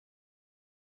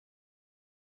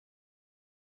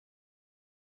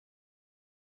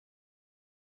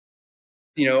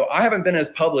you know, I haven't been as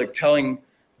public telling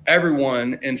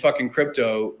everyone in fucking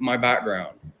crypto my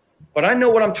background, but I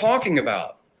know what I'm talking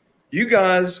about. You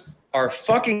guys are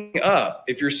fucking up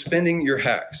if you're spending your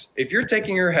Hex. If you're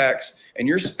taking your Hex and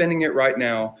you're spending it right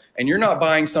now and you're not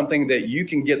buying something that you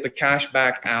can get the cash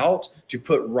back out to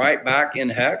put right back in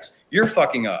Hex, you're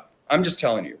fucking up. I'm just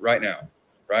telling you right now,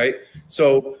 right?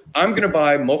 So I'm going to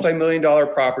buy multi-million-dollar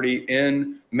property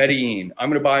in Medellin. I'm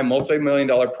going to buy a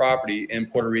multi-million-dollar property in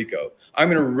Puerto Rico. I'm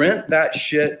going to rent that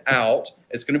shit out.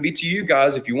 It's going to be to you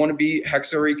guys. If you want to be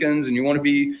Hexicans and you want to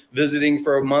be visiting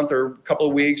for a month or a couple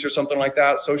of weeks or something like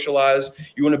that, socialize,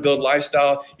 you want to build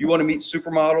lifestyle, you want to meet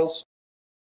supermodels,